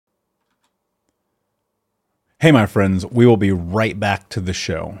Hey, my friends, we will be right back to the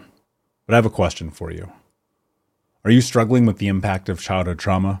show. But I have a question for you. Are you struggling with the impact of childhood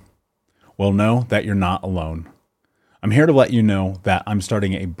trauma? Well, know that you're not alone. I'm here to let you know that I'm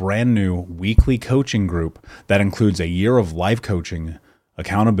starting a brand new weekly coaching group that includes a year of live coaching,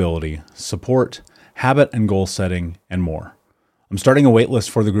 accountability, support, habit and goal setting, and more. I'm starting a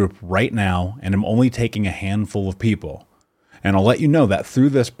waitlist for the group right now, and I'm only taking a handful of people. And I'll let you know that through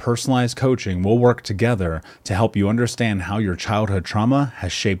this personalized coaching, we'll work together to help you understand how your childhood trauma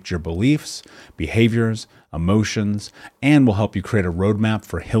has shaped your beliefs, behaviors, emotions, and will help you create a roadmap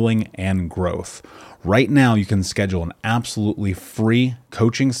for healing and growth. Right now, you can schedule an absolutely free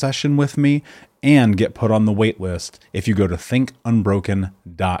coaching session with me and get put on the wait list if you go to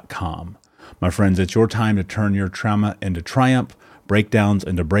thinkunbroken.com. My friends, it's your time to turn your trauma into triumph, breakdowns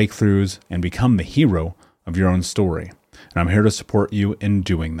into breakthroughs, and become the hero of your own story. And I'm here to support you in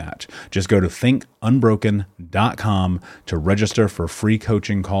doing that. Just go to thinkunbroken.com to register for a free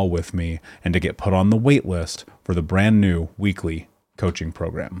coaching call with me and to get put on the wait list for the brand new weekly coaching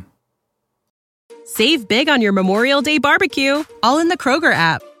program. Save big on your Memorial Day barbecue, all in the Kroger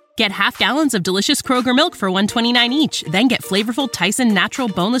app. Get half gallons of delicious Kroger milk for $1.29 each. Then get flavorful Tyson natural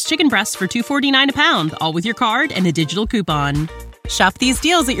boneless chicken breasts for $2.49 a pound, all with your card and a digital coupon. Shop these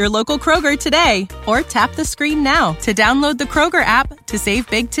deals at your local Kroger today, or tap the screen now to download the Kroger app to save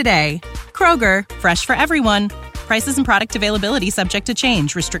big today. Kroger, fresh for everyone. Prices and product availability subject to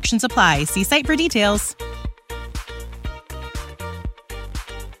change. Restrictions apply. See site for details.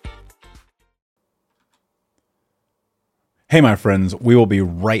 Hey, my friends, we will be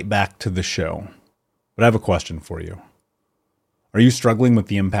right back to the show. But I have a question for you. Are you struggling with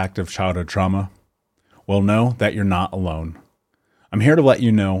the impact of childhood trauma? Well, know that you're not alone. I'm here to let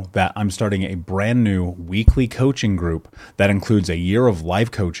you know that I'm starting a brand new weekly coaching group that includes a year of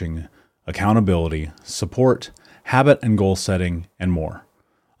live coaching, accountability, support, habit and goal setting, and more.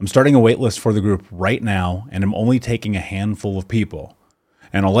 I'm starting a waitlist for the group right now, and I'm only taking a handful of people.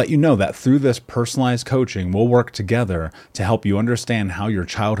 And I'll let you know that through this personalized coaching, we'll work together to help you understand how your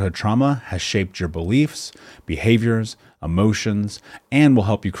childhood trauma has shaped your beliefs, behaviors, emotions, and will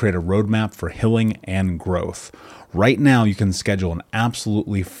help you create a roadmap for healing and growth. Right now, you can schedule an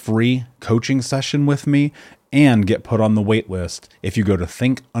absolutely free coaching session with me and get put on the wait list if you go to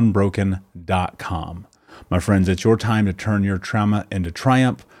thinkunbroken.com. My friends, it's your time to turn your trauma into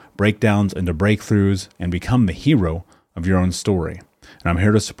triumph, breakdowns into breakthroughs, and become the hero of your own story. And I'm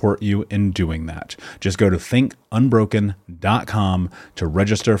here to support you in doing that. Just go to thinkunbroken.com to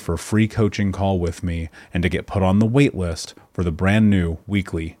register for a free coaching call with me and to get put on the wait list for the brand new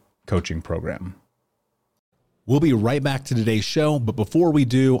weekly coaching program. We'll be right back to today's show, but before we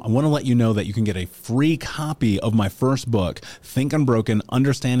do, I want to let you know that you can get a free copy of my first book, Think Unbroken,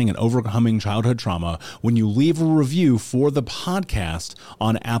 Understanding and Overcoming Childhood Trauma, when you leave a review for the podcast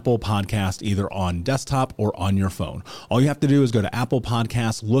on Apple Podcast, either on desktop or on your phone. All you have to do is go to Apple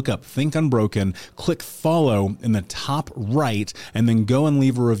Podcasts, look up Think Unbroken, click follow in the top right, and then go and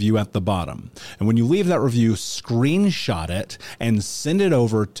leave a review at the bottom. And when you leave that review, screenshot it and send it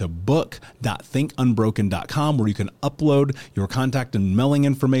over to book.thinkunbroken.com, where you can upload your contact and mailing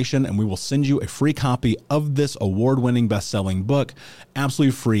information, and we will send you a free copy of this award-winning best-selling book,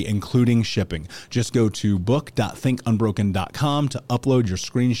 absolutely free, including shipping. Just go to book.thinkunbroken.com to upload your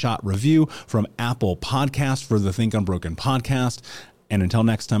screenshot review from Apple Podcasts for the Think Unbroken podcast. And until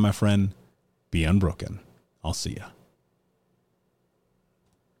next time, my friend, be unbroken. I'll see you.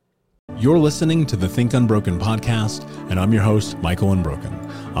 You're listening to the Think Unbroken podcast, and I'm your host, Michael Unbroken.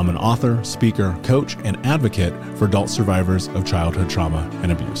 I'm an author, speaker, coach, and advocate for adult survivors of childhood trauma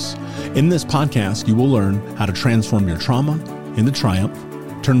and abuse. In this podcast, you will learn how to transform your trauma into triumph,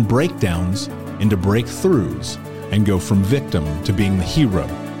 turn breakdowns into breakthroughs, and go from victim to being the hero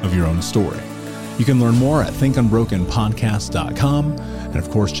of your own story. You can learn more at thinkunbrokenpodcast.com, and of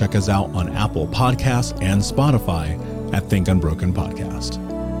course, check us out on Apple Podcasts and Spotify at Think Unbroken Podcast.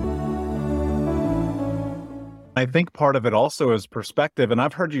 I think part of it also is perspective. And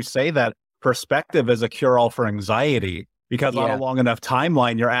I've heard you say that perspective is a cure-all for anxiety, because on a long enough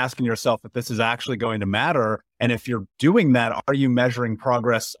timeline, you're asking yourself if this is actually going to matter. And if you're doing that, are you measuring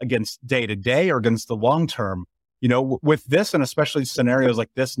progress against day to day or against the long term? You know, with this, and especially scenarios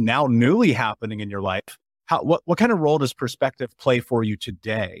like this now newly happening in your life, what kind of role does perspective play for you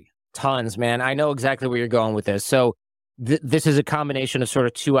today? Tons, man. I know exactly where you're going with this. So this is a combination of sort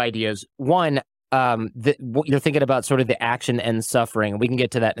of two ideas. One, you're thinking about sort of the action and suffering. We can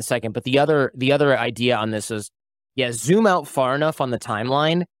get to that in a second. But the other idea on this is, zoom out far enough on the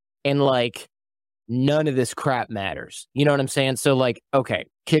timeline and like none of this crap matters. You know what I'm saying? So like, okay,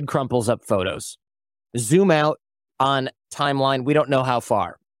 kid crumples up photos. zoom out on timeline. We don't know how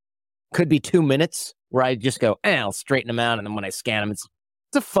far. Could be 2 minutes where I just go, I'll straighten them out. And then when I scan them, it's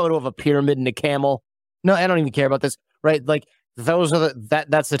a photo of a pyramid and a camel. No, I don't even care about this, right? Like those are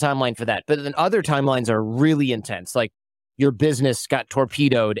that's the timeline for that. But then other timelines are really intense. Like your business got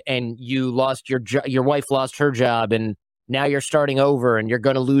torpedoed and you lost your wife lost her job and now you're starting over and you're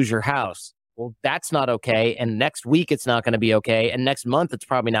going to lose your house. Well, that's not okay. And next week, it's not going to be okay. And next month, it's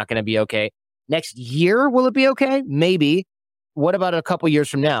probably not going to be okay. Next year, will it be okay? Maybe. What about a couple years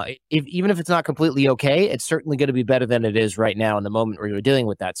from now? Even if it's not completely okay, it's certainly going to be better than it is right now in the moment where you're dealing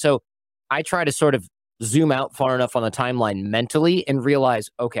with that. So I try to sort of zoom out far enough on the timeline mentally and realize,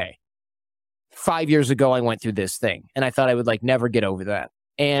 okay, 5 years ago, I went through this thing and I thought I would like never get over that.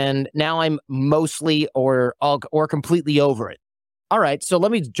 And now I'm mostly or completely over it. All right, so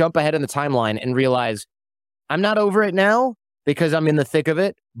let me jump ahead in the timeline and realize I'm not over it now because I'm in the thick of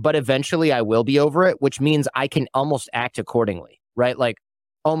it, but eventually I will be over it, which means I can almost act accordingly, right? Like,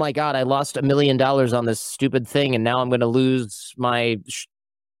 oh my God, I lost $1 million on this stupid thing and now I'm going to lose my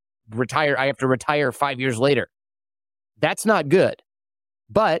retire. I have to retire 5 years later. That's not good,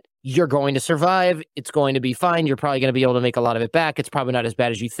 but you're going to survive. It's going to be fine. You're probably going to be able to make a lot of it back. It's probably not as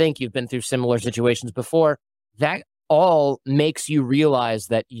bad as you think. You've been through similar situations before. That all makes you realize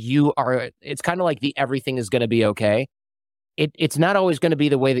that it's kind of like the everything is going to be okay. It's not always going to be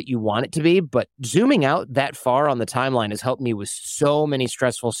the way that you want it to be, but zooming out that far on the timeline has helped me with so many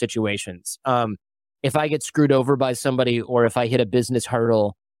stressful situations. If I get screwed over by somebody or if I hit a business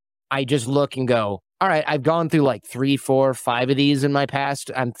hurdle, I just look and go, all right, I've gone through like 3, 4, 5 of these in my past.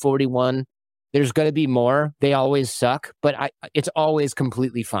 I'm 41. There's going to be more. They always suck, but it's always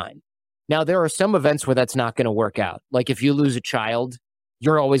completely fine. Now, there are some events where that's not going to work out. Like if you lose a child,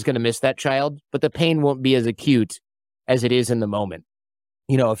 you're always going to miss that child, but the pain won't be as acute as it is in the moment.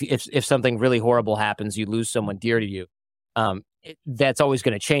 You know, if something really horrible happens, you lose someone dear to you, that's always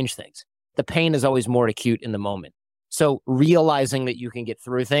going to change things. The pain is always more acute in the moment. So realizing that you can get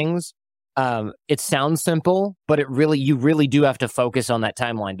through things, it sounds simple, but you really do have to focus on that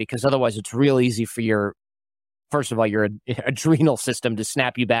timeline because otherwise it's real easy for first of all, your adrenal system to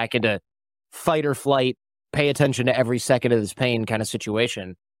snap you back into fight or flight, pay attention to every second of this pain kind of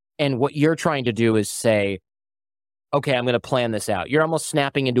situation. And what you're trying to do is say, okay, I'm going to plan this out. You're almost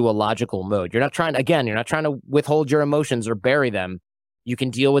snapping into a logical mode. You're not trying to withhold your emotions or bury them. You can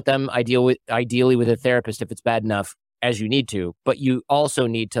deal with them ideally with a therapist if it's bad enough as you need to, but you also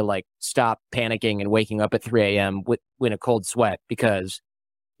need to like stop panicking and waking up at 3 a.m. with a cold sweat because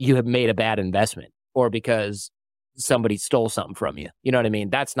you have made a bad investment or because somebody stole something from you. You know what I mean?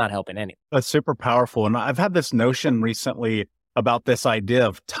 That's not helping anyone. That's super powerful. And I've had this notion recently about this idea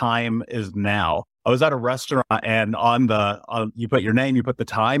of time is now. I was at a restaurant and you put your name, you put the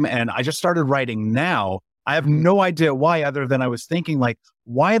time, and I just started writing now. I have no idea why, other than I was thinking like,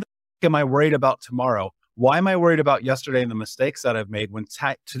 why the heck am I worried about tomorrow? Why am I worried about yesterday and the mistakes that I've made when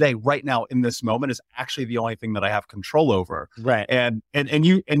today, right now, in this moment is actually the only thing that I have control over? Right. And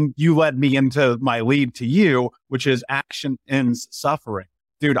you led me into my lead to you, which is action ends suffering.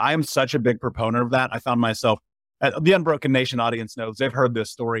 Dude, I am such a big proponent of that. I found myself, the Unbroken Nation audience knows, they've heard this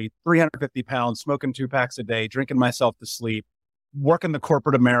story, 350 pounds, smoking 2 packs a day, drinking myself to sleep, working the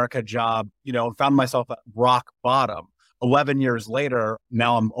corporate America job, found myself at rock bottom. 11 years later,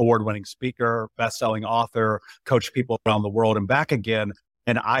 now I'm award-winning speaker, best-selling author, coach people around the world and back again.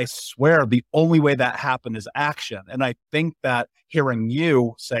 And I swear the only way that happened is action. And I think that hearing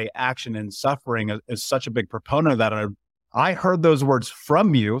you say action and suffering is such a big proponent of that. And I heard those words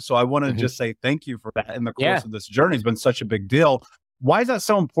from you. So I want to just say thank you for that in the course of this journey. It's been such a big deal. Why is that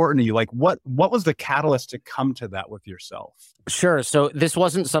so important to you? Like what was the catalyst to come to that with yourself? Sure. So this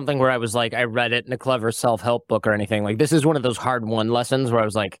wasn't something where I was like, I read it in a clever self-help book or anything. Like this is one of those hard-won lessons where I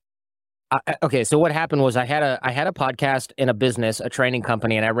was like, okay, so what happened was I had a podcast in a business, a training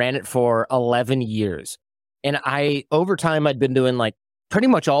company, and I ran it for 11 years. And over time, I'd been doing like pretty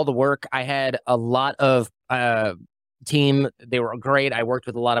much all the work. I had a lot of team. They were great. I worked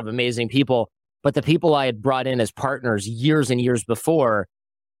with a lot of amazing people. But the people I had brought in as partners years and years before,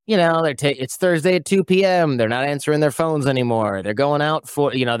 it's Thursday at 2 p.m. They're not answering their phones anymore. They're going out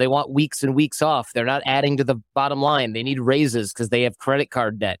for, they want weeks and weeks off. They're not adding to the bottom line. They need raises because they have credit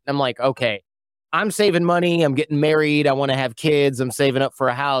card debt. I'm like, okay, I'm saving money. I'm getting married. I want to have kids. I'm saving up for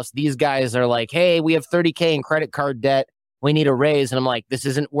a house. These guys are like, hey, we have $30K in credit card debt. We need a raise. And I'm like, this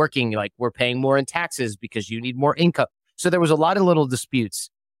isn't working. Like, we're paying more in taxes because you need more income. So there was a lot of little disputes.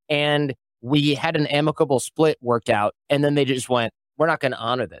 And we had an amicable split worked out, and then they just went, we're not going to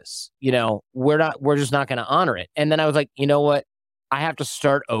honor this. We're just not going to honor it. And then I was like, you know what? I have to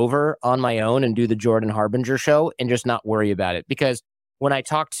start over on my own and do the Jordan Harbinger show and just not worry about it. Because when I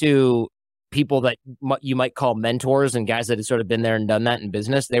talk to people that you might call mentors and guys that have sort of been there and done that in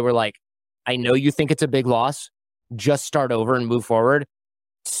business, they were like, I know you think it's a big loss. Just start over and move forward.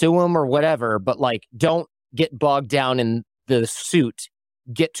 Sue them or whatever, but like, don't get bogged down in the suit.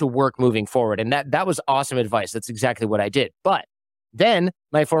 Get to work moving forward. And that was awesome advice. That's exactly what I did. But then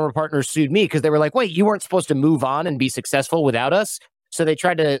my former partners sued me because they were like, wait, you weren't supposed to move on and be successful without us. So they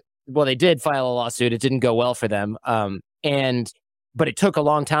tried to, well, they did file a lawsuit. It didn't go well for them. But it took a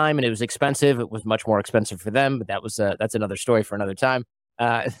long time and it was expensive. It was much more expensive for them. But that's another story for another time.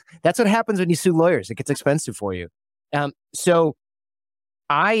 That's what happens when you sue lawyers. It gets expensive for you.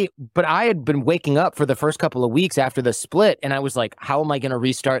 I had been waking up for the first couple of weeks after the split, and I was like, how am I going to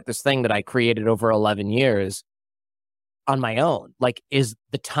restart this thing that I created over 11 years on my own? Like, is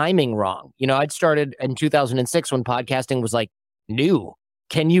the timing wrong? You know, I'd started in 2006 when podcasting was like new.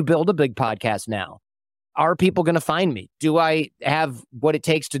 Can you build a big podcast now? Are people going to find me? Do I have what it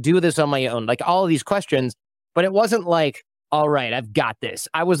takes to do this on my own? Like all of these questions, but it wasn't like, all right, I've got this.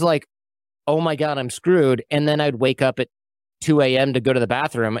 I was like, oh my God, I'm screwed. And then I'd wake up at 2 a.m. to go to the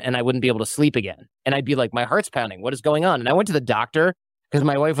bathroom and I wouldn't be able to sleep again. And I'd be like, my heart's pounding. What is going on? And I went to the doctor because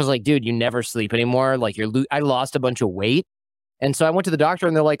my wife was like, dude, you never sleep anymore. Like I lost a bunch of weight. And so I went to the doctor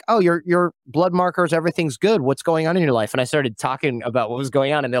and they're like, oh, your blood markers, everything's good. What's going on in your life? And I started talking about what was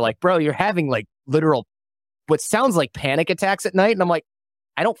going on. And they're like, bro, you're having like literal, what sounds like panic attacks at night. And I'm like,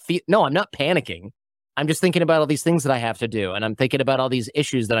 no, I'm not panicking. I'm just thinking about all these things that I have to do. And I'm thinking about all these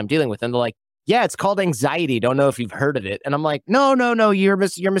issues that I'm dealing with. And they're like, yeah, it's called anxiety. Don't know if you've heard of it. And I'm like, no, you're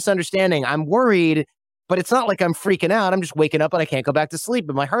misunderstanding. I'm worried, but it's not like I'm freaking out. I'm just waking up and I can't go back to sleep,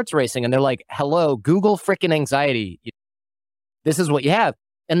 but my heart's racing. And they're like, hello, Google freaking anxiety. This is what you have.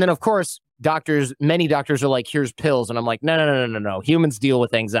 And then of course, many doctors are like, here's pills. And I'm like, no. Humans deal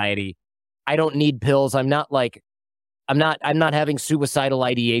with anxiety. I don't need pills. I'm not having suicidal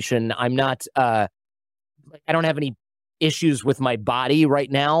ideation. I don't have any issues with my body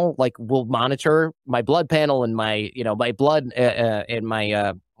right now. Like we'll monitor my blood panel and my blood and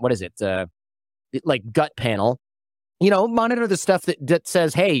my like gut panel, monitor the stuff that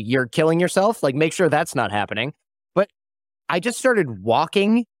says, hey, you're killing yourself. Like make sure that's not happening. But I just started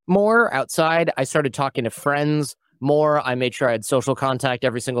walking more outside. I started talking to friends more. I made sure I had social contact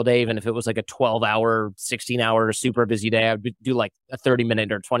every single day, even if it was like a 12-hour, 16-hour super busy day. I would do like a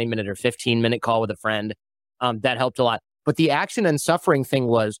 30-minute or 20-minute or 15-minute call with a friend. That helped a lot. But the action and suffering thing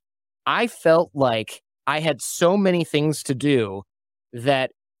was, I felt like I had so many things to do that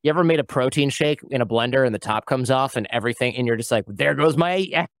you ever made a protein shake in a blender and the top comes off and everything, and you're just like, there goes my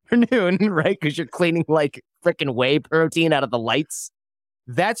afternoon, right? Because you're cleaning like freaking whey protein out of the lights.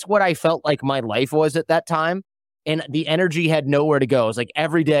 That's what I felt like my life was at that time. And the energy had nowhere to go. It was like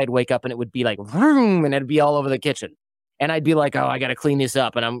every day I'd wake up and it would be like, vroom, and it'd be all over the kitchen. And I'd be like, oh, I got to clean this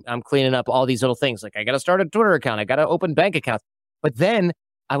up. And I'm cleaning up all these little things. Like I got to start a Twitter account. I got to open bank accounts. But then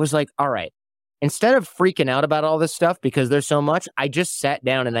I was like, all right, instead of freaking out about all this stuff because there's so much, I just sat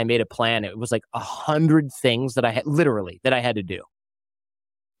down and I made a plan. It was like 100 things that I had to do.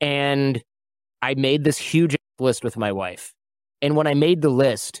 And I made this huge list with my wife. And when I made the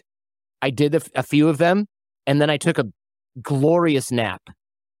list, I did a few of them. And then I took a glorious nap.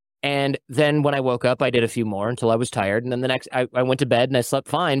 And then when I woke up, I did a few more until I was tired. And then I went to bed and I slept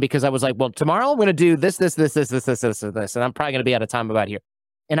fine because I was like, well, tomorrow I'm going to do this. And I'm probably going to be out of time about here.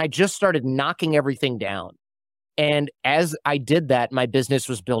 And I just started knocking everything down. And as I did that, my business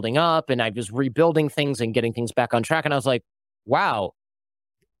was building up and I was rebuilding things and getting things back on track. And I was like, wow,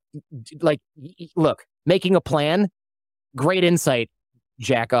 like, look, making a plan, great insight,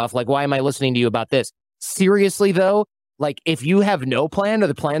 jack off. Like, why am I listening to you about this? Seriously, though, like if you have no plan or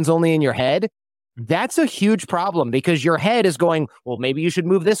the plan's only in your head, that's a huge problem because your head is going, well, maybe you should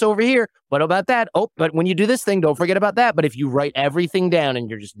move this over here. What about that? Oh, but when you do this thing, don't forget about that. But if you write everything down and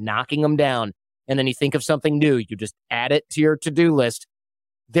you're just knocking them down and then you think of something new, you just add it to your to-do list.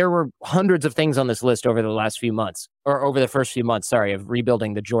 There were hundreds of things on this list over the last few months or over the first few months, of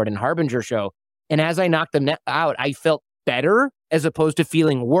rebuilding the Jordan Harbinger show. And as I knocked them out, I felt better as opposed to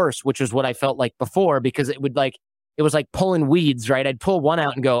feeling worse, which is what I felt like before because it was like pulling weeds, right? I'd pull one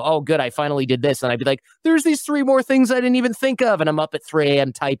out and go, oh, good, I finally did this. And I'd be like, there's these 3 more things I didn't even think of. And I'm up at 3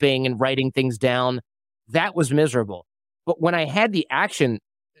 a.m. typing and writing things down. That was miserable. But when I had the action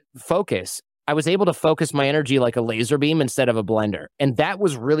focus, I was able to focus my energy like a laser beam instead of a blender. And that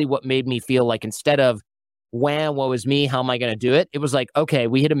was really what made me feel like instead of, wham, woe is me, how am I going to do it? It was like, okay,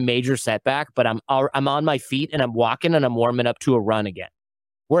 we hit a major setback, but I'm on my feet and I'm walking and I'm warming up to a run again.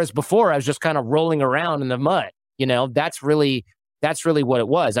 Whereas before I was just kind of rolling around in the mud. That's really That's really what it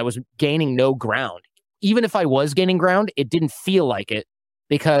was. I was gaining no ground. Even if I was gaining ground, it didn't feel like it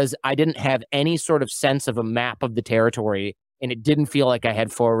because I didn't have any sort of sense of a map of the territory, and it didn't feel like I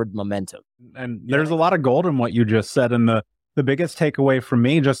had forward momentum. And there's a lot of gold in what you just said. And the biggest takeaway for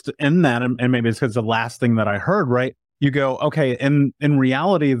me just in that, and maybe it's because the last thing that I heard, right? You go, okay, in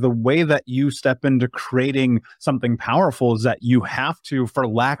reality, the way that you step into creating something powerful is that you have to, for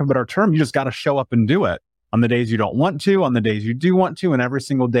lack of a better term, you just got to show up and do it on the days you don't want to, on the days you do want to, and every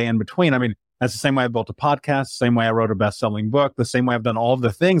single day in between. I mean, that's the same way I built a podcast, the same way I wrote a best-selling book, the same way I've done all of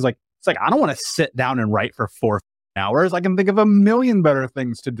the things. Like, it's like, I don't want to sit down and write for 4 hours. I can think of a million better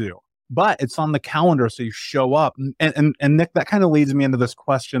things to do, but it's on the calendar. So you show up. And Nick, that kind of leads me into this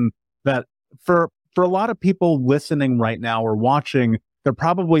question that for a lot of people listening right now or watching, they're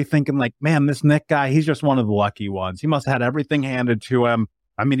probably thinking like, man, this Nick guy, he's just one of the lucky ones. He must have had everything handed to him.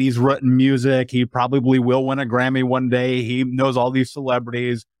 I mean, he's written music. He probably will win a Grammy one day. He knows all these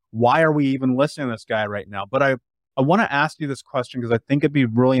celebrities. Why are we even listening to this guy right now? But I want to ask you this question because I think it'd be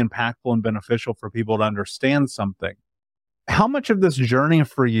really impactful and beneficial for people to understand something. How much of this journey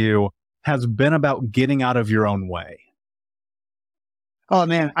for you has been about getting out of your own way? Oh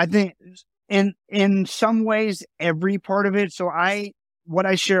man, I think in some ways, every part of it. So what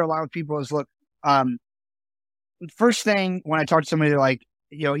I share a lot with people is, look, first thing when I talk to somebody, they're like,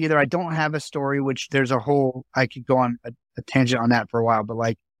 either I don't have a story, which there's I could go on a tangent on that for a while, but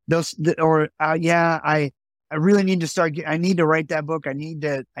like I really need to start. I need to write that book. I need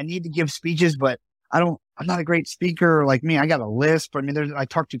to give speeches, but I'm not a great speaker. Like me, I got a lisp. I mean, I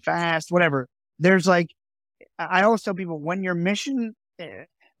talk too fast, whatever. There's like, I always tell people when your mission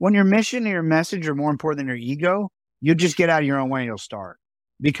and your message are more important than your ego, you just get out of your own way and you'll start.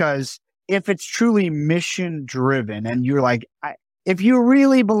 Because if it's truly mission driven and you're like, if you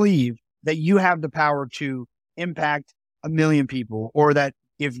really believe that you have the power to impact 1 million people, or that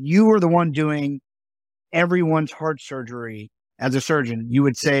if you were the one doing everyone's heart surgery as a surgeon, you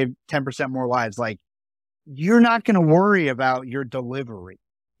would save 10% more lives. Like, you're not going to worry about your delivery.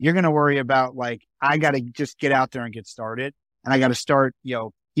 You're going to worry about like, I got to just get out there and get started. And I got to start,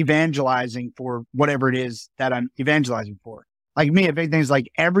 evangelizing for whatever it is that I'm evangelizing for. Like me, a big thing is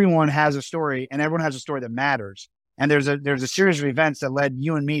like everyone has a story and everyone has a story that matters. And there's a series of events that led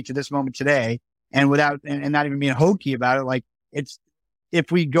you and me to this moment today. And without, and not even being hokey about it, like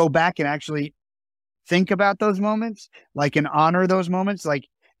if we go back and actually think about those moments, like, and honor those moments, like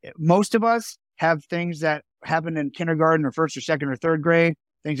most of us have things that happened in kindergarten or first or second or third grade,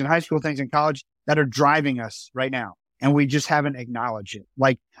 things in high school, things in college that are driving us right now. And we just haven't acknowledged it.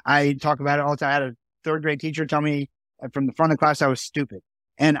 Like I talk about it all the time. I had a 3rd grade teacher tell me from the front of the class I was stupid.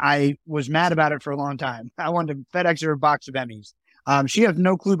 And I was mad about it for a long time. I wanted to FedEx her a box of Emmys. She has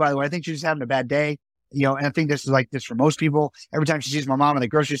no clue, by the way. I think she's just having a bad day. And I think this is like this for most people. Every time she sees my mom in the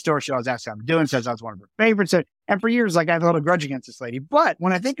grocery store, she always asks how I'm doing, says I was one of her favorites. And for years, like I have a little grudge against this lady. But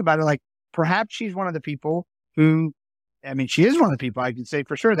when I think about it, like perhaps she's one of the people who, I mean, she is one of the people I can say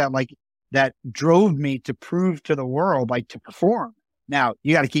for sure that drove me to prove to the world, like to perform. Now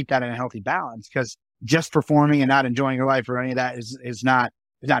you got to keep that in a healthy balance, because just performing and not enjoying your life or any of that is not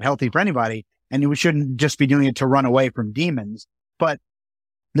healthy for anybody. And we shouldn't just be doing it to run away from demons. But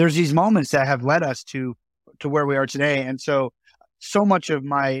there's these moments that have led us to where we are today. And so much of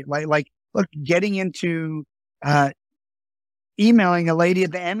my, look, getting into, emailing a lady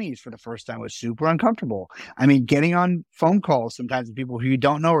at the Emmys for the first time was super uncomfortable. I mean, getting on phone calls sometimes with people who you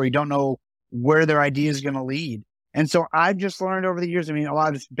don't know, or you don't know where their idea is going to lead. And so I've just learned over the years, I mean, a lot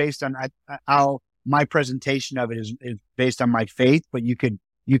of it's based on how my presentation of it is based on my faith, but you could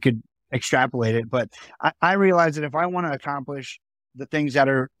extrapolate it. But I realize that if I want to accomplish the things that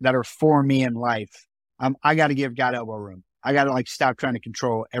are for me in life, I got to give God elbow room. I got to like stop trying to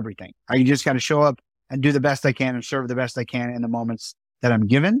control everything. I just got to show up and do the best I can and serve the best I can in the moments that I'm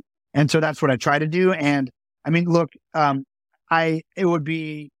given. And so that's what I try to do. And I mean, look, it would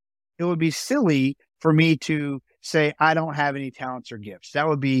be silly for me to say I don't have any talents or gifts. That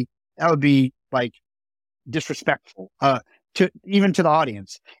would be like disrespectful to the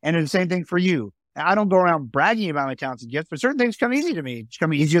audience. And it's the same thing for you. I don't go around bragging about my talents and gifts, but certain things come easy to me. It's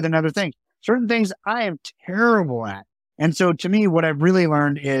come easier than other things. Certain things I am terrible at. And so to me, what I've really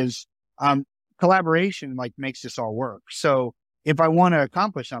learned is collaboration like makes this all work. So if I want to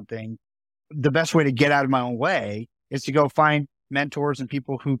accomplish something, the best way to get out of my own way is to go find mentors and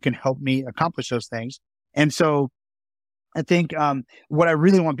people who can help me accomplish those things. And so I think what I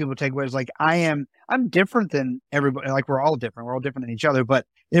really want people to take away is like, I'm different than everybody. Like we're all different. We're all different than each other. But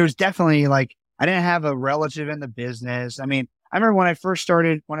there was definitely like, I didn't have a relative in the business. I mean, I remember when I first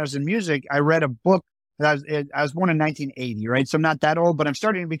started, when I was in music, I read a book I was born in 1980, right? So I'm not that old, but I'm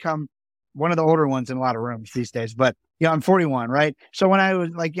starting to become one of the older ones in a lot of rooms these days. But I'm 41, right? So when I was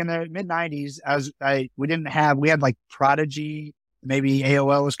like in the mid 90s, we had like Prodigy, maybe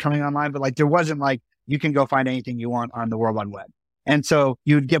AOL was coming online, but like there wasn't like you can go find anything you want on the World Wide Web. And so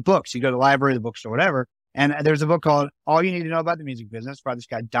you'd get books, you go to the library, the bookstore, whatever. And there's a book called All You Need to Know About the Music Business by this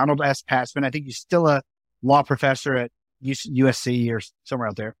guy, Donald S. Passman. I think he's still a law professor at USC or somewhere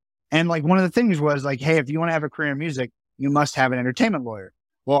out there. And like one of the things was like, hey, if you want to have a career in music, you must have an entertainment lawyer.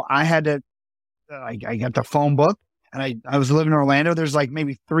 Well, I had to, I got the phone book and I was living in Orlando. There's like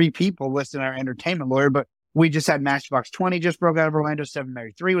maybe 3 people listed our entertainment lawyer, but we just had Matchbox 20 just broke out of Orlando, 7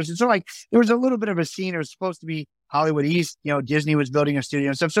 Mary 3 was. So like there was a little bit of a scene. It was supposed to be Hollywood East, Disney was building a studio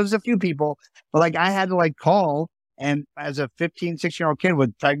and stuff. So there's a few people, but like I had to like call and as a 15, 16-year-old kid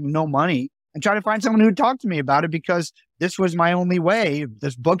with like no money and try to find someone who'd talk to me about it because this was my only way.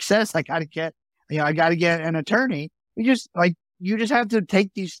 This book says I got to get an attorney. You just have to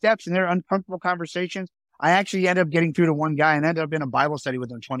take these steps and they're uncomfortable conversations. I actually ended up getting through to one guy and ended up in a Bible study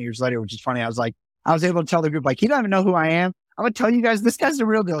with him 20 years later, which is funny. I was able to tell the group, like, he don't even know who I am. I'm going to tell you guys, this guy's the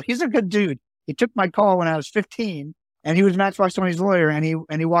real deal. He's a good dude. He took my call when I was 15 and he was Matchbox 20's lawyer. And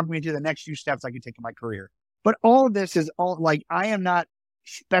he walked me through the next few steps I could take in my career. But all of this is all like, I am not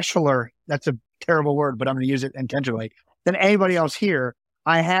specialer. That's a terrible word, but I'm going to use it intentionally than anybody else here.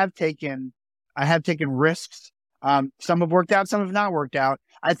 I have taken risks. Some have worked out, some have not worked out.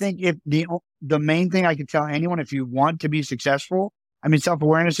 I think if the main thing I could tell anyone, if you want to be successful, I mean,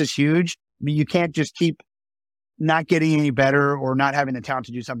 self-awareness is huge. I mean, you can't just keep not getting any better or not having the talent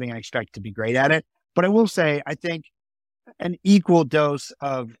to do something and expect to be great at it. But I will say, I think an equal dose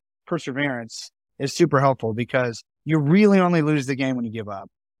of perseverance is super helpful because you really only lose the game when you give up.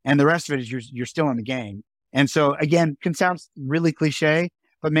 And the rest of it is you're still in the game. And so again, can sound really cliche,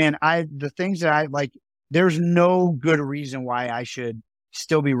 but man, the things that I like, there's no good reason why I should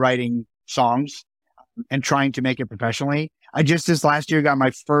still be writing songs and trying to make it professionally. I just this last year got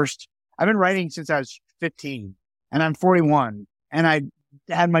my first, I've been writing since I was 15 and I'm 41. And I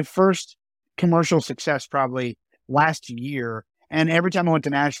had my first commercial success probably last year. And every time I went to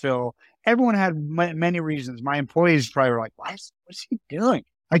Nashville, everyone had many reasons. My employees probably were like, what's he doing?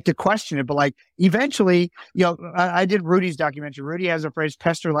 Like to question it. But like eventually, I did Rudy's documentary. Rudy has a phrase,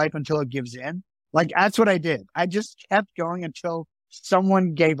 pester life until it gives in. Like that's what I did. I just kept going until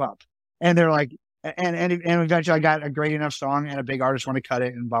someone gave up. And they're like, and eventually I got a great enough song and a big artist want to cut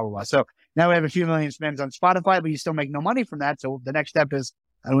it and blah, blah, blah. So now we have a few million spins on Spotify, but you still make no money from that. So the next step is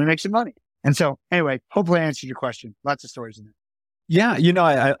how do we make some money? And so anyway, hopefully I answered your question. Lots of stories in there. Yeah,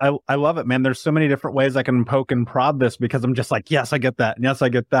 I love it, man. There's so many different ways I can poke and prod this because I'm just like, yes, I get that. Yes, I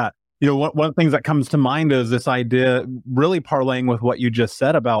get that. One of the things that comes to mind is this idea, really parlaying with what you just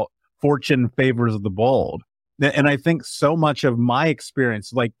said about fortune favors the bold. And I think so much of my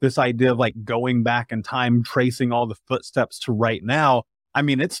experience, like this idea of like going back in time, tracing all the footsteps to right now. I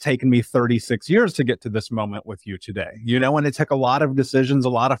mean, it's taken me 36 years to get to this moment with you today, and it took a lot of decisions, a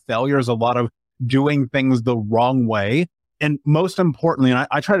lot of failures, a lot of doing things the wrong way. And most importantly, and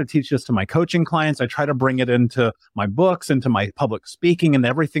I try to teach this to my coaching clients, I try to bring it into my books, into my public speaking and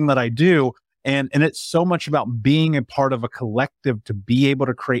everything that I do. And it's so much about being a part of a collective to be able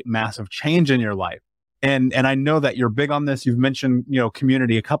to create massive change in your life. And I know that you're big on this. You've mentioned,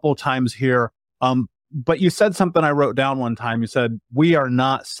 community a couple of times here. But you said something I wrote down one time. You said, we are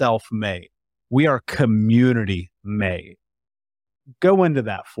not self-made. We are community-made. Go into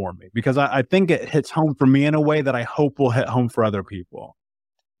that for me, because I think it hits home for me in a way that I hope will hit home for other people.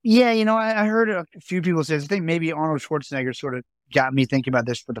 Yeah, I heard a few people say this. I think maybe Arnold Schwarzenegger sort of got me thinking about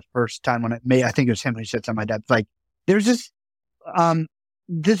this for the first time I think it was him who said something like that. Like, there's this,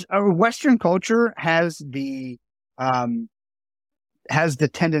 Western culture has the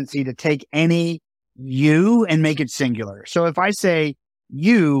tendency to take any you and make it singular. So if I say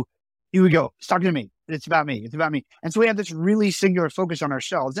you would go, it's talking to me. It's about me. It's about me. And so we have this really singular focus on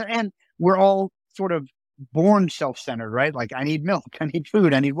ourselves. And we're all sort of born self-centered, right? Like I need milk, I need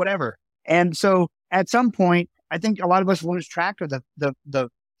food, I need whatever. And so at some point, I think a lot of us lose track of the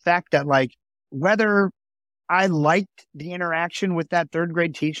fact that like, whether I liked the interaction with that third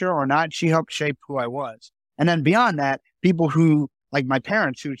grade teacher or not, she helped shape who I was. And then beyond that, people who, like my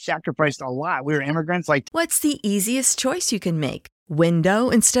parents, who sacrificed a lot. We were immigrants. Like, what's the easiest choice you can make? Window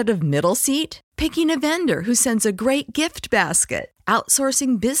instead of middle seat? Picking a vendor who sends a great gift basket?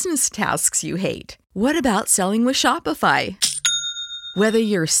 Outsourcing business tasks you hate? What about selling with Shopify? Whether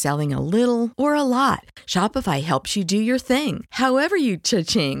you're selling a little or a lot, Shopify helps you do your thing, however you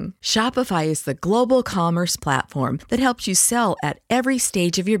cha-ching. Shopify is the global commerce platform that helps you sell at every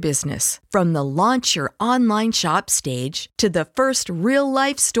stage of your business. From the launch your online shop stage to the first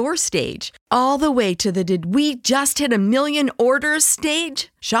real-life store stage, all the way to the did we just hit a million orders stage.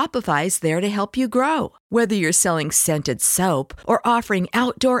 Shopify's there to help you grow. Whether you're selling scented soap or offering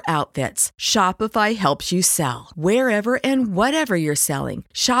outdoor outfits, Shopify helps you sell. Wherever and whatever you're selling,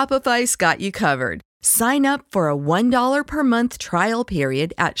 Shopify's got you covered. Sign up for a $1 per month trial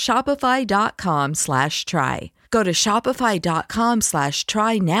period at shopify.com/try. Go to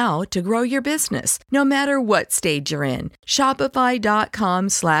shopify.com/try now to grow your business, no matter what stage you're in.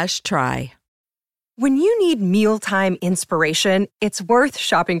 Shopify.com/try. When you need mealtime inspiration, it's worth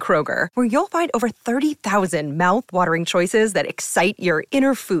shopping Kroger, where you'll find over 30,000 mouth-watering choices that excite your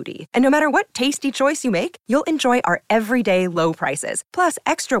inner foodie. And no matter what tasty choice you make, you'll enjoy our everyday low prices, plus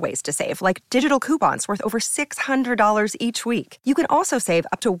extra ways to save, like digital coupons worth over $600 each week. You can also save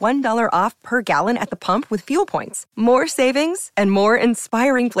up to $1 off per gallon at the pump with fuel points. More savings and more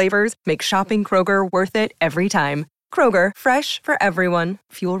inspiring flavors make shopping Kroger worth it every time. Kroger, fresh for everyone.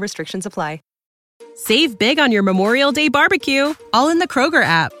 Fuel restrictions apply. Save big on your Memorial Day barbecue, all in the Kroger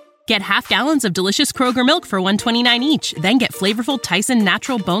app. Get half gallons of delicious Kroger milk for $1.29 each. Then get flavorful Tyson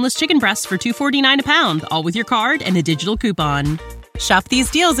natural boneless chicken breasts for $2.49 a pound, all with your card and a digital coupon. Shop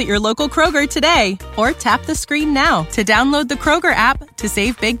these deals at your local Kroger today, or tap the screen now to download the Kroger app to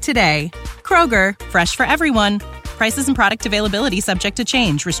save big today. Kroger, fresh for everyone. Prices and product availability subject to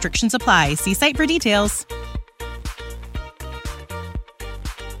change. Restrictions apply. See site for details.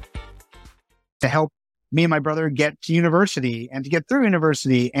 To help me and my brother get to university and to get through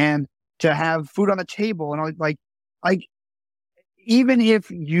university and to have food on the table. And like even if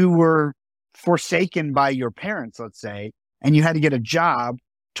you were forsaken by your parents, let's say, and you had to get a job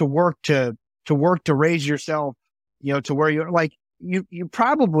to work to raise yourself, to where you're like, you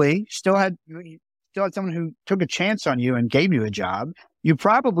probably still had someone who took a chance on you and gave you a job. You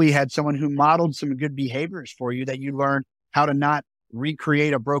probably had someone who modeled some good behaviors for you that you learned how to not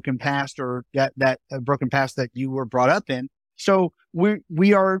recreate a broken past or that broken past that you were brought up in. So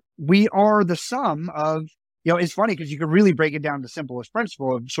we are the sum of, it's funny because you could really break it down to the simplest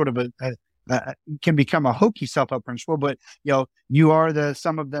principle of sort of can become a hokey self-help principle, but you are the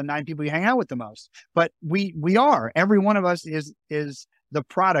sum of the 9 people you hang out with the most. But we are, every one of us is the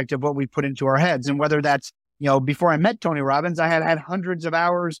product of what we put into our heads. And whether that's, before I met Tony Robbins, I had hundreds of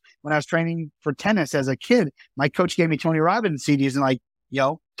hours when I was training for tennis as a kid. My coach gave me Tony Robbins CDs and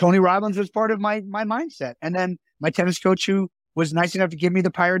Tony Robbins was part of my mindset. And then my tennis coach, who was nice enough to give me the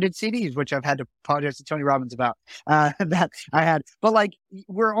pirated CDs, which I've had to apologize to Tony Robbins about, that I had. But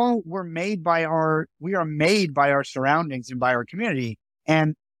we are made by our surroundings and by our community.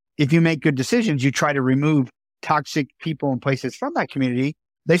 And if you make good decisions, you try to remove toxic people and places from that community.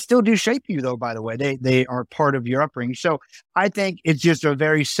 They still do shape you, though, by the way. They are part of your upbringing. So I think it's just a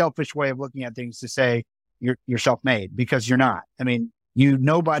very selfish way of looking at things to say you're self-made, because you're not. I mean,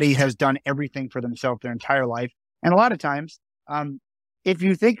 nobody has done everything for themselves their entire life. And a lot of times, if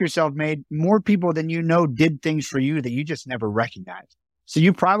you think you're self-made, more people than you know did things for you that you just never recognized. So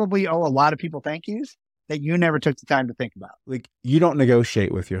you probably owe a lot of people thank yous that you never took the time to think about. Like, you don't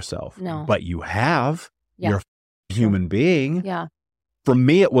negotiate with yourself. No. But you have. Yeah. You're a human being. Yeah. For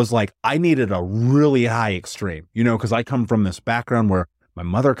me, it was like I needed a really high extreme, because I come from this background where my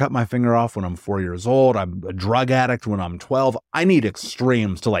mother cut my finger off when I'm 4 years old. I'm a drug addict when I'm 12. I need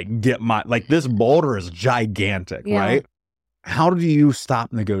extremes to get this boulder is gigantic, right? How do you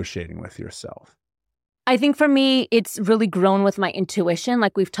stop negotiating with yourself? I think for me, it's really grown with my intuition,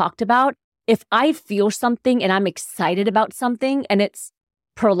 like we've talked about. If I feel something and I'm excited about something and it's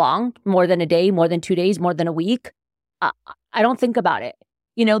prolonged more than a day, more than 2 days, more than a week, I don't think about it.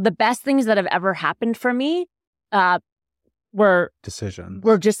 The best things that have ever happened for me were decisions.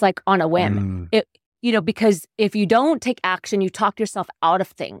 Were just on a whim. Because if you don't take action, you talk yourself out of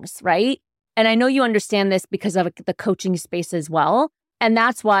things, right? And I know you understand this because of the coaching space as well. And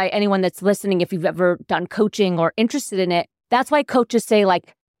that's why anyone that's listening, if you've ever done coaching or interested in it, that's why coaches say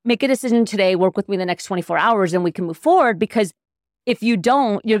make a decision today, work with me the next 24 hours and we can move forward. Because if you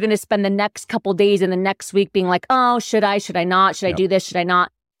don't, you're going to spend the next couple days and the next week being like, oh, should I not? Should I do this? Should I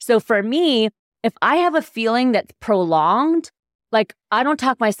not? So for me, if I have a feeling that's prolonged, I don't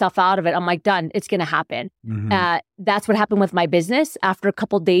talk myself out of it. I'm done. It's going to happen. Mm-hmm. That's what happened with my business. After a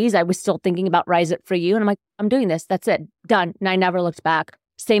couple days, I was still thinking about Rise Up For You. And I'm I'm doing this. That's it. Done. And I never looked back.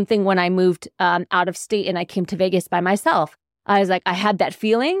 Same thing when I moved out of state and I came to Vegas by myself. I was I had that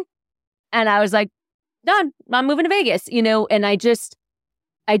feeling and I was done. I'm moving to Vegas, and I just,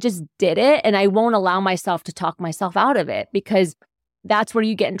 I just did it, and I won't allow myself to talk myself out of it, because that's where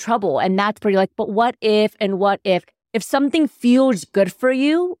you get in trouble. And that's where you're like, but what if, and what if something feels good for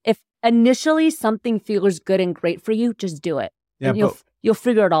you, if initially something feels good and great for you, just do it. Yeah, and you'll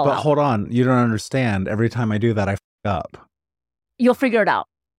figure it all out. But hold on, you don't understand. Every time I do that, I f up. You'll figure it out.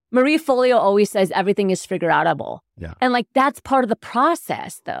 Marie Forleo always says everything is figure outable. Yeah. And like, that's part of the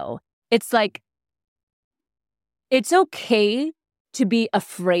process though. It's like, it's okay to be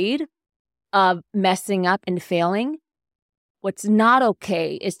afraid of messing up and failing. What's not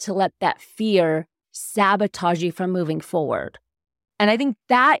okay is to let that fear sabotage you from moving forward. And I think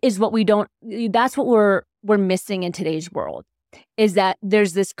that is what that's what we're missing in today's world, is that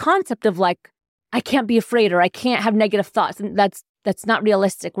there's this concept of like, I can't be afraid, or I can't have negative thoughts. And that's not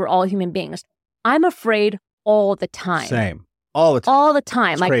realistic. We're all human beings. I'm afraid all the time. Same. All the time. All the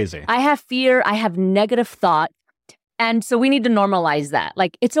time. It's like, crazy. I have fear. I have negative thoughts. And so we need to normalize that.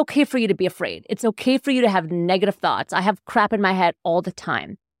 Like, it's okay for you to be afraid. It's okay for you to have negative thoughts. I have crap in my head all the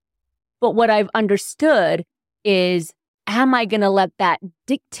time. But what I've understood is, am I going to let that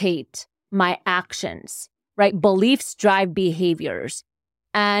dictate my actions, right? Beliefs drive behaviors.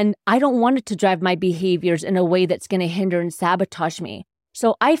 And I don't want it to drive my behaviors in a way that's going to hinder and sabotage me.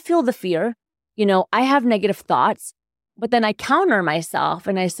 So I feel the fear. I have negative thoughts, but then I counter myself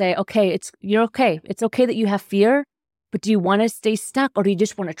and I say, okay, you're okay. It's okay that you have fear. But do you want to stay stuck, or do you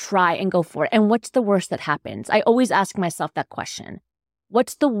just want to try and go for it? And what's the worst that happens? I always ask myself that question.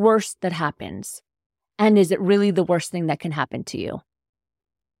 What's the worst that happens? And is it really the worst thing that can happen to you?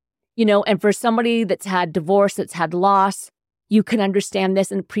 And for somebody that's had divorce, that's had loss, you can understand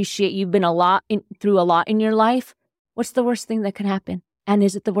this and appreciate you've been through a lot in your life. What's the worst thing that can happen? And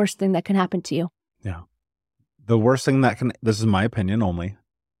is it the worst thing that can happen to you? Yeah. The worst thing this is my opinion only,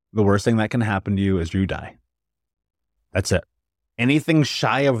 the worst thing that can happen to you is you die. That's it. Anything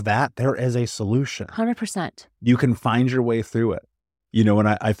shy of that, there is a solution. 100%. You can find your way through it. And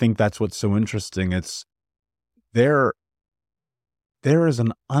I think that's what's so interesting. It's there is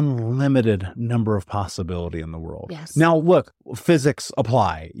an unlimited number of possibility in the world. Yes. Now, look, physics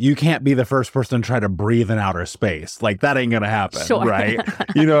apply. You can't be the first person to try to breathe in outer space. Like, that ain't going to happen, sure. Right?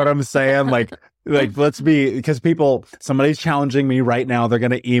 You know what I'm saying? Like, because somebody's challenging me right now. They're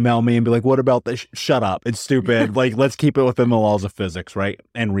going to email me and be like, what about this? Shut up. It's stupid. Like, let's keep it within the laws of physics, right?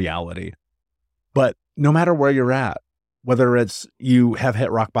 And reality. But no matter where you're at, whether it's you have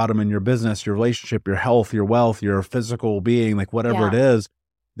hit rock bottom in your business, your relationship, your health, your wealth, your physical being, like whatever it is,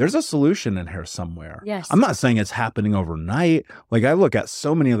 there's a solution in here somewhere. Yes. I'm not saying it's happening overnight. Like, I look at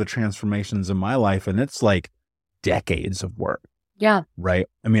so many of the transformations in my life, and it's like decades of work. Yeah. Right.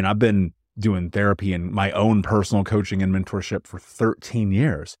 I mean, I've been doing therapy and my own personal coaching and mentorship for 13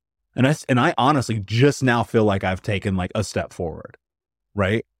 years. And I honestly just now feel like I've taken like a step forward,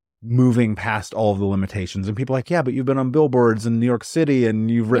 right? Moving past all of the limitations. And people are like, yeah, but you've been on billboards in New York City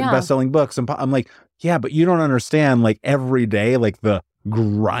and you've written best-selling books. And I'm like, yeah, but you don't understand, like, every day, like the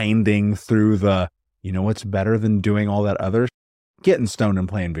grinding through what's better than doing all that other getting stoned and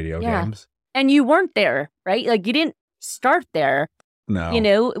playing video games. And you weren't there, right? Like, you didn't start there.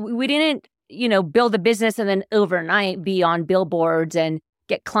 No. We didn't, build a business and then overnight be on billboards and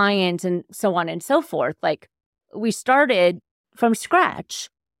get clients and so on and so forth. Like, we started from scratch.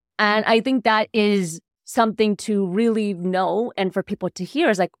 And I think that is something to really know and for people to hear,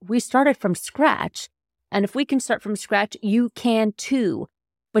 is like, we started from scratch. And if we can start from scratch, you can too.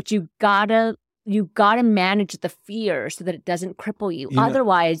 But you gotta manage the fear so that it doesn't cripple you.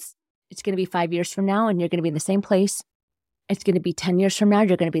 Otherwise, it's going to be 5 years from now and you're going to be in the same place. It's going to be 10 years from now,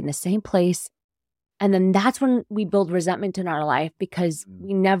 you're going to be in the same place. And then that's when we build resentment in our life, because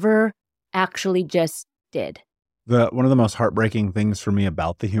we never actually just did. One of the most heartbreaking things for me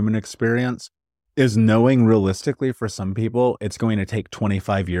about the human experience is knowing realistically for some people, it's going to take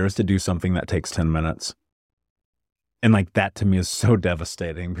 25 years to do something that takes 10 minutes. And like, that to me is so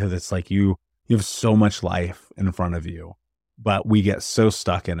devastating, because it's like you have so much life in front of you, but we get so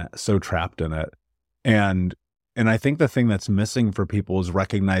stuck in it, so trapped in it. And I think the thing that's missing for people is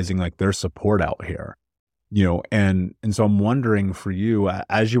recognizing like there's support out here, and so I'm wondering for you,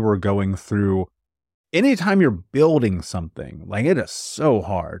 as you were going through, anytime you're building something, like, it is so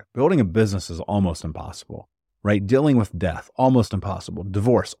hard. Building a business is almost impossible, right? Dealing with death, almost impossible.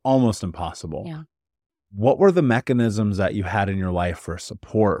 Divorce, almost impossible. Yeah. What were the mechanisms that you had in your life for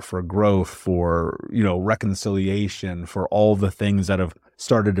support, for growth, for, reconciliation, for all the things that have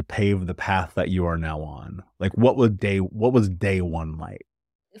started to pave the path that you are now on? Like, what was day one like?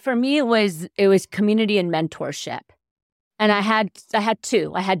 For me, it was community and mentorship. And I had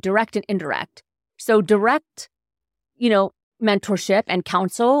two. I had direct and indirect. So direct, mentorship and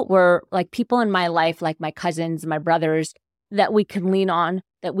counsel were like people in my life, like my cousins, my brothers, that we can lean on,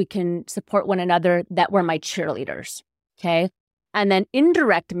 that we can support one another, that were my cheerleaders. Okay. And then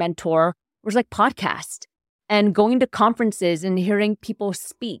indirect mentor was like podcast and going to conferences and hearing people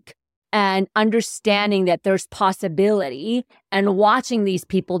speak and understanding that there's possibility and watching these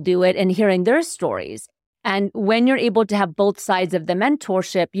people do it and hearing their stories. And when you're able to have both sides of the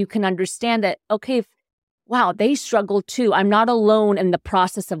mentorship, you can understand that, okay, wow, they struggle too. I'm not alone in the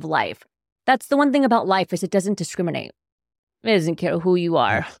process of life. That's the one thing about life is it doesn't discriminate. It doesn't care who you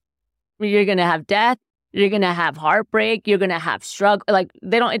are. You're going to have death. You're going to have heartbreak. You're going to have struggle. Like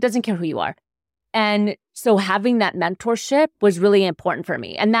it doesn't care who you are. And so having that mentorship was really important for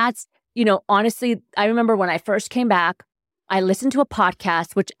me. And that's, honestly, I remember when I first came back, I listened to a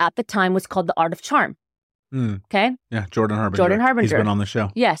podcast, which at the time was called The Art of Charm. Okay. Yeah. Jordan Harbinger. He's been on the show.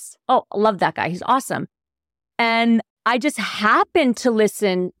 Yes. Oh, I love that guy. He's awesome. And I just happened to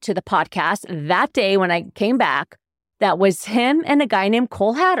listen to the podcast that day when I came back. That was him and a guy named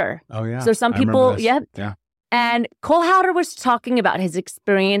Cole Hatter. Oh, yeah. So some people, yeah. And Cole Hatter was talking about his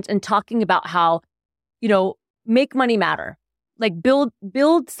experience and talking about how, make money matter. Like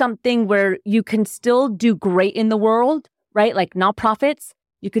build something where you can still do great in the world, right? Like nonprofits,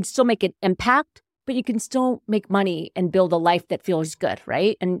 you can still make an impact, but you can still make money and build a life that feels good,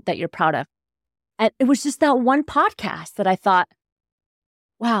 right? And that you're proud of. And it was just that one podcast that I thought,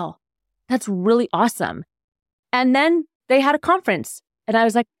 wow, that's really awesome. And then they had a conference and I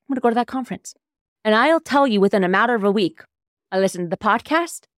was like, I'm going to go to that conference. And I'll tell you, within a matter of a week, I listened to the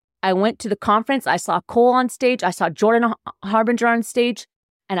podcast. I went to the conference. I saw Cole on stage. I saw Jordan Harbinger on stage.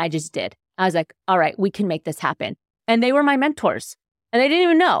 And I just did. I was like, all right, we can make this happen. And they were my mentors. And they didn't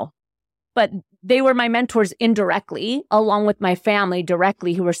even know. But they were my mentors indirectly, along with my family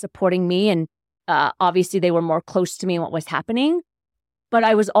directly who were supporting me. And obviously, they were more close to me in what was happening. But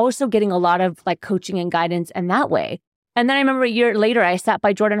I was also getting a lot of like coaching and guidance in that way. And then I remember a year later, I sat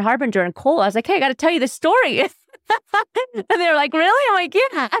by Jordan Harbinger and Cole. I was like, hey, I got to tell you this story. And they were like, really? I'm like,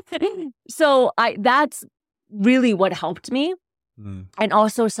 yeah. So that's really what helped me. And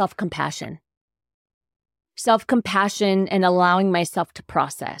also self-compassion. Self-compassion and allowing myself to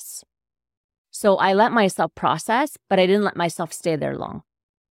process. So I let myself process, but I didn't let myself stay there long.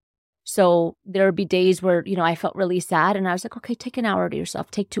 So there would be days where, I felt really sad and I was like, okay, take an hour to yourself,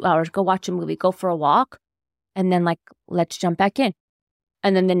 take 2 hours, go watch a movie, go for a walk. And then let's jump back in.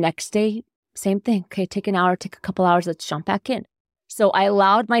 And then the next day, same thing. Okay, take an hour, take a couple hours, let's jump back in. So I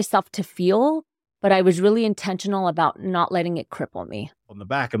allowed myself to feel, but I was really intentional about not letting it cripple me. On the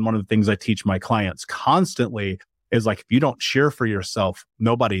back. And one of the things I teach my clients constantly is like, if you don't cheer for yourself,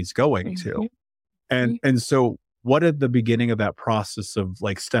 nobody's going to. And so what did the beginning of that process of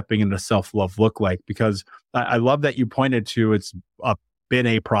like stepping into self-love look like? Because I love that you pointed to it's been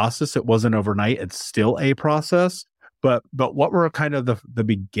a process. It wasn't overnight. It's still a process. But what were kind of the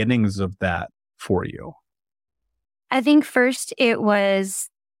beginnings of that for you? I think first it was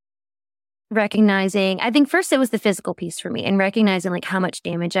recognizing, it was the physical piece for me and recognizing like how much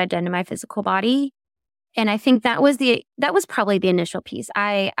damage I'd done to my physical body. And I think that was probably the initial piece.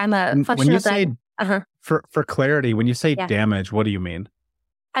 I'm a functional. When you say for clarity, when you say damage, what do you mean?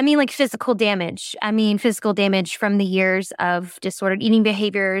 I mean like physical damage. I mean physical damage from the years of disordered eating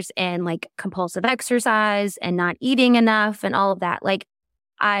behaviors and like compulsive exercise and not eating enough and all of that. Like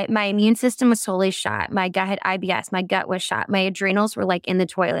my immune system was totally shot. My gut had IBS. My gut was shot. My adrenals were like in the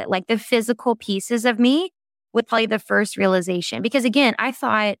toilet. Like the physical pieces of me was probably the first realization. Because again, I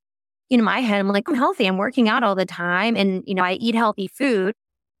thought, in my head, I'm like, I'm healthy. I'm working out all the time. And, I eat healthy food.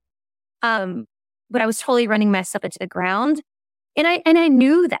 But I was totally running myself into the ground. And I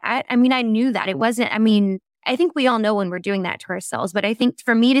knew that. I knew that. It wasn't, I think we all know when we're doing that to ourselves. But I think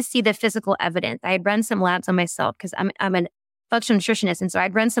for me to see the physical evidence, I had run some labs on myself because I'm a functional nutritionist. And so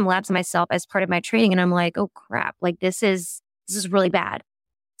I'd run some labs on myself as part of my training. And I'm like, oh crap, like this is really bad.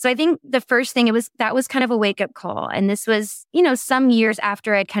 So I think the first thing that was kind of a wake up call. And this was, some years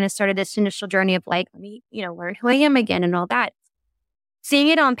after I'd kind of started this initial journey of like, let me, learn who I am again and all that. Seeing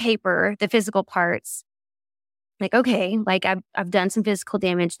it on paper, the physical parts, like, okay, like I've done some physical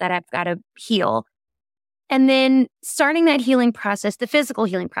damage that I've got to heal. And then starting that healing process, the physical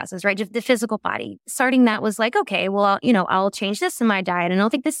healing process, right? Just the physical body, starting that was like, okay, well, I'll change this in my diet and I'll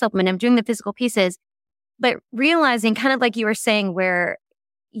take this supplement. I'm doing the physical pieces, but realizing kind of like you were saying where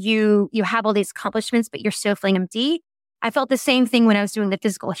you have all these accomplishments, but you're still feeling empty. I felt the same thing when I was doing the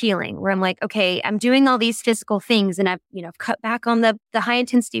physical healing where I'm like, okay, I'm doing all these physical things and I've cut back on the high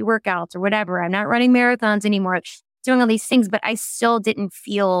intensity workouts or whatever. I'm not running marathons anymore, doing all these things, but I still didn't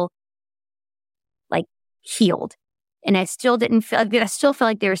feel like healed. And I still didn't feel, I still felt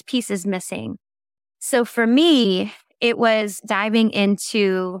like there was pieces missing. So for me, it was diving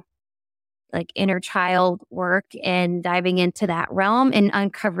into like inner child work and diving into that realm and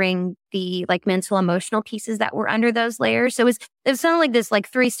uncovering the like mental emotional pieces that were under those layers. So it was sounded like this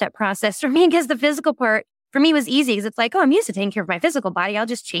like 3-step process for me, because the physical part for me was easy, because it's like, oh, I'm used to taking care of my physical body. I'll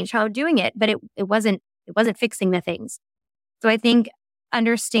just change how I'm doing it. But it wasn't fixing the things. So I think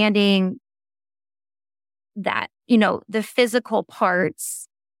understanding that, the physical parts,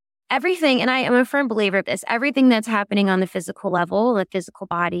 everything, and I am a firm believer of this, everything that's happening on the physical level, the physical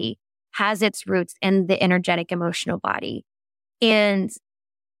body, has its roots in the energetic emotional body. And,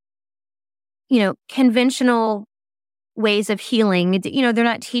 conventional ways of healing, they're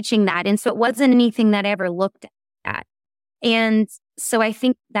not teaching that. And so it wasn't anything that I ever looked at. And so I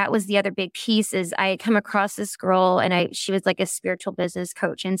think that was the other big piece, is I had come across this girl, and she was like a spiritual business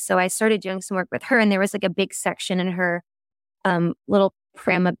coach. And so I started doing some work with her, and there was like a big section in her little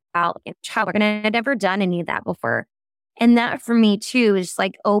prim about child work. And I had never done any of that before. And that for me too is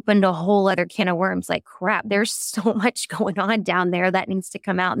like opened a whole other can of worms. Like, crap, there's so much going on down there that needs to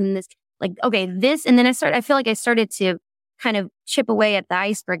come out. And this, like, okay, this, and then I feel like I started to kind of chip away at the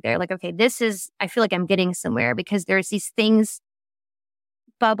iceberg there. Like, okay, I feel like I'm getting somewhere, because there's these things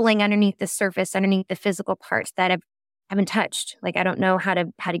bubbling underneath the surface, underneath the physical parts that I haven't touched. Like, I don't know how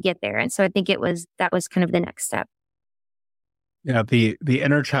to get there. And so I think that was kind of the next step. Yeah, the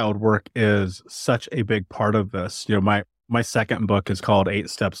inner child work is such a big part of this. My second book is called 8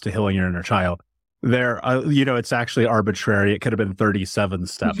 Steps to Healing Your Inner Child. There, it's actually arbitrary. It could have been 37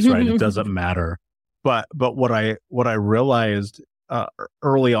 steps, right? It doesn't matter. But what I realized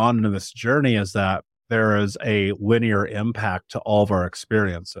early on in this journey is that there is a linear impact to all of our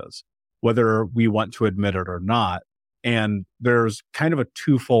experiences, whether we want to admit it or not. And there's kind of a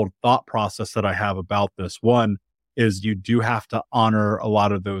twofold thought process that I have about this. One is you do have to honor a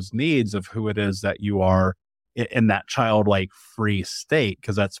lot of those needs of who it is that you are in that childlike free state,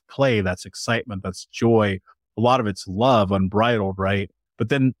 because that's play, that's excitement, that's joy. A lot of it's love, unbridled, right? But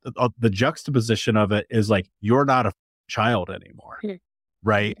then the juxtaposition of it is like, you're not a child anymore,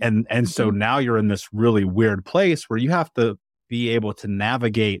 right? And so now you're in this really weird place where you have to be able to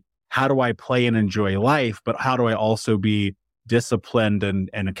navigate, how do I play and enjoy life, but how do I also be disciplined and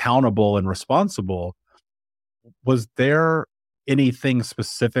accountable and responsible? Was there anything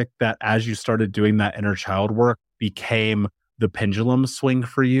specific that, as you started doing that inner child work, became the pendulum swing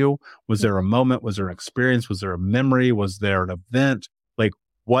for you? Was there a moment? Was there an experience? Was there a memory? Was there an event? Like,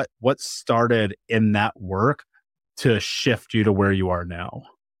 what started in that work to shift you to where you are now?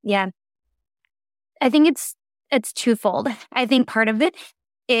 Yeah. I think it's twofold. I think part of it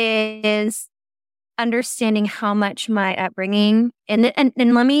is understanding how much my upbringing, and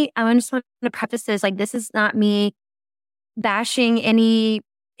I just want to preface this, like, this is not me bashing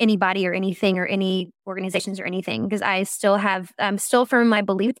anybody or anything or any organizations or anything, because I'm still firm in my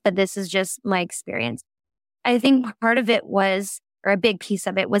belief, but this is just my experience. I think part of it was, or a big piece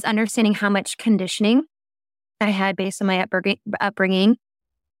of it was, understanding how much conditioning I had based on my upbringing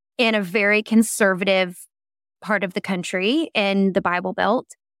in a very conservative part of the country in the Bible Belt,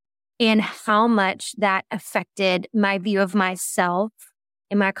 and how much that affected my view of myself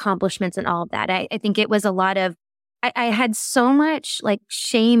and my accomplishments and all of that. I think it was a lot of, I had so much like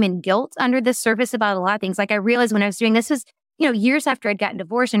shame and guilt under the surface about a lot of things. Like, I realized when I was doing this was, years after I'd gotten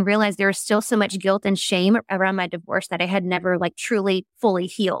divorced, and realized there was still so much guilt and shame around my divorce that I had never like truly fully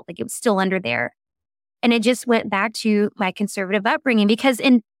healed. Like, it was still under there. And it just went back to my conservative upbringing, because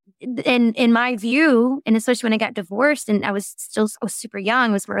in my view, and especially when I got divorced and I was super young,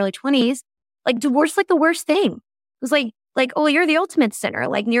 it was my early 20s, like, divorce, like the worst thing. It was like, oh, you're the ultimate sinner.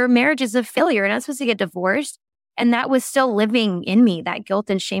 Like, your marriage is a failure. And I'm supposed to get divorced. And that was still living in me, that guilt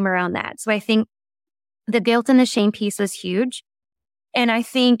and shame around that. So I think the guilt and the shame piece was huge. And I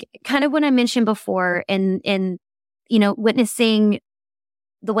think kind of what I mentioned before, in witnessing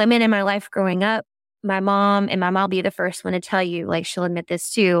the women in my life growing up, my mom will be the first one to tell you, like, she'll admit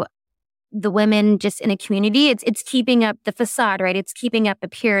this too, the women just in a community, it's keeping up the facade, right? It's keeping up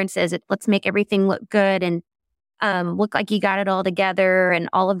appearances. Let's make everything look good and look like you got it all together and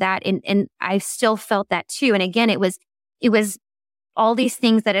all of that. And I still felt that too. And again, it was all these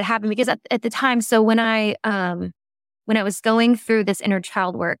things that had happened, because at the time, so when I was going through this inner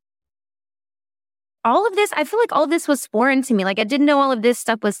child work, all of this, I feel like all of this was foreign to me. Like, I didn't know all of this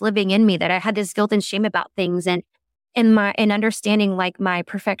stuff was living in me, that I had this guilt and shame about things, and understanding like my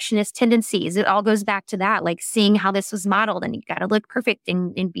perfectionist tendencies. It all goes back to that, like seeing how this was modeled, and you got to look perfect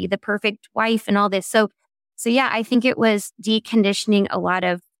and be the perfect wife and all this. So yeah, I think it was deconditioning a lot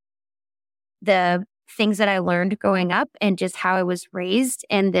of the things that I learned growing up and just how I was raised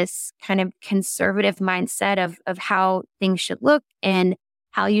and this kind of conservative mindset of how things should look and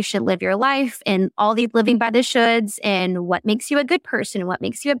how you should live your life and all the living by the shoulds and what makes you a good person, what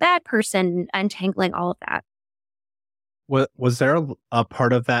makes you a bad person, untangling all of that. Was there a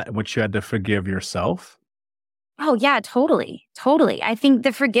part of that in which you had to forgive yourself? Oh yeah, totally. Totally. I think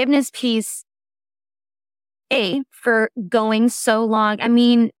the forgiveness piece, for going so long. I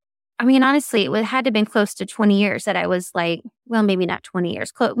mean, honestly, it had to have been close to 20 years that I was like, well, maybe not 20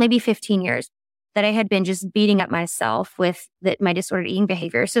 years, maybe 15 years that I had been just beating up myself with my disordered eating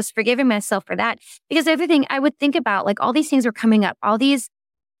behavior. So just forgiving myself for that. Because the other thing I would think about, like all these things were coming up, all these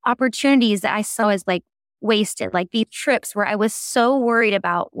opportunities that I saw as like wasted, like these trips where I was so worried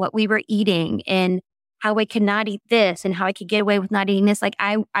about what we were eating and how I could not eat this and how I could get away with not eating this. Like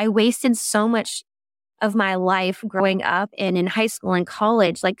I wasted so much of my life growing up and in high school and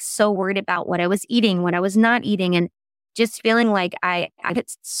college, like so worried about what I was eating, what I was not eating, and just feeling like I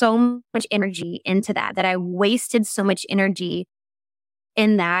put so much energy into that I wasted so much energy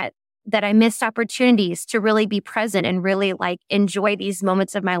in that I missed opportunities to really be present and really like enjoy these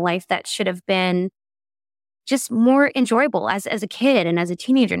moments of my life that should have been just more enjoyable as a kid and as a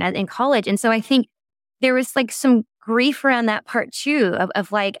teenager and in college. And so I think there was like some grief around that part too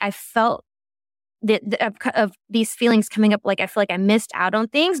of like, I felt of these feelings coming up, like I feel like I missed out on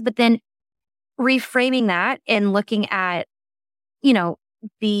things, but then reframing that and looking at, you know,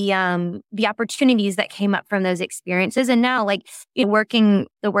 the opportunities that came up from those experiences. And now, like, the work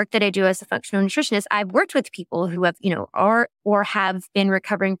that I do as a functional nutritionist, I've worked with people who have, are or have been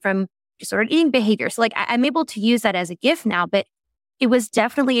recovering from disordered eating behavior. So like I'm able to use that as a gift now, but it was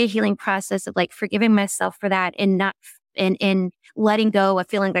definitely a healing process of like forgiving myself for that and not and letting go of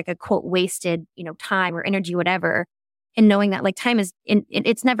feeling like a quote wasted, time or energy, whatever. And knowing that like time is,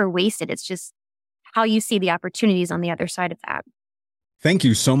 it's never wasted. It's just how you see the opportunities on the other side of that. Thank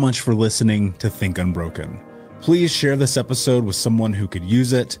you so much for listening to Think Unbroken. Please share this episode with someone who could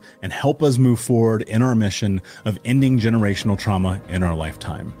use it and help us move forward in our mission of ending generational trauma in our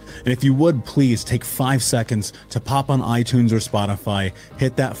lifetime. And if you would, please take 5 seconds to pop on iTunes or Spotify,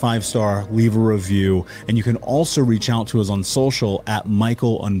 hit that 5-star, leave a review, and you can also reach out to us on social at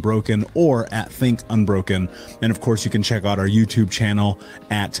Michael Unbroken or at Think Unbroken. And of course, you can check out our YouTube channel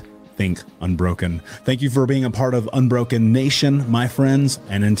at Think Unbroken. Thank you for being a part of Unbroken Nation, my friends,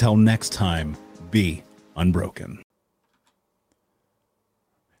 and until next time, be unbroken.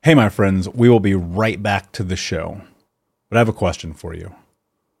 Hey, my friends, we will be right back to the show, but I have a question for you.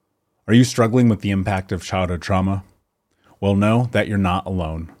 Are you struggling with the impact of childhood trauma? Well, know that you're not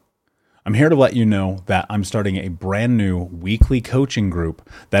alone. I'm here to let you know that I'm starting a brand new weekly coaching group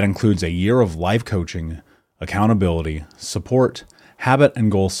that includes a year of live coaching, accountability, support, habit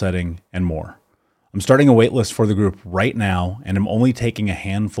and goal setting, and more. I'm starting a waitlist for the group right now, and I'm only taking a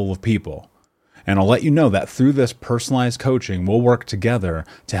handful of people. And I'll let you know that through this personalized coaching, we'll work together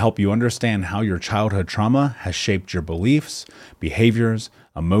to help you understand how your childhood trauma has shaped your beliefs, behaviors,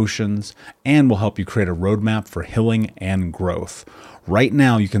 emotions, and will help you create a roadmap for healing and growth. Right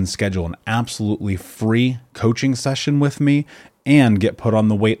now, you can schedule an absolutely free coaching session with me and get put on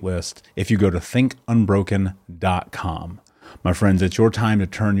the wait list if you go to thinkunbroken.com. My friends, it's your time to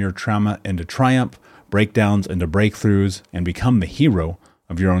turn your trauma into triumph, breakdowns into breakthroughs, and become the hero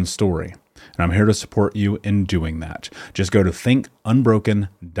of your own story. And I'm here to support you in doing that. Just go to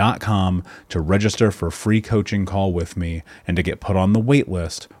thinkunbroken.com to register for a free coaching call with me and to get put on the wait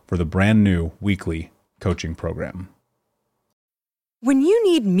list for the brand new weekly coaching program. When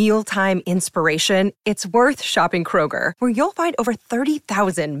you need mealtime inspiration, it's worth shopping Kroger, where you'll find over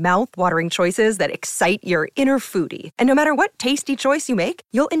 30,000 mouth-watering choices that excite your inner foodie. And no matter what tasty choice you make,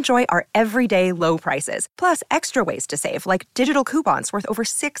 you'll enjoy our everyday low prices, plus extra ways to save, like digital coupons worth over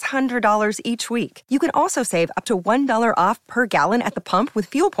 $600 each week. You can also save up to $1 off per gallon at the pump with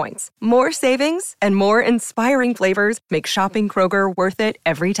fuel points. More savings and more inspiring flavors make shopping Kroger worth it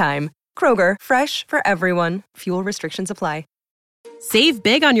every time. Kroger, fresh for everyone. Fuel restrictions apply. Save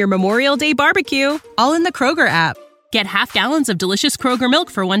big on your Memorial Day barbecue, all in the Kroger app. Get half gallons of delicious Kroger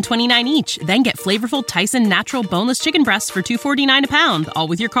milk for $1.29 each. Then get flavorful Tyson natural boneless chicken breasts for $2.49 a pound, all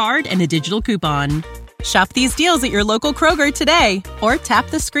with your card and a digital coupon. Shop these deals at your local Kroger today, or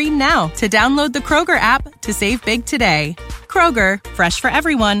tap the screen now to download the Kroger app to save big today. Kroger, fresh for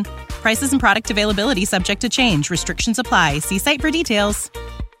everyone. Prices and product availability subject to change. Restrictions apply. See site for details.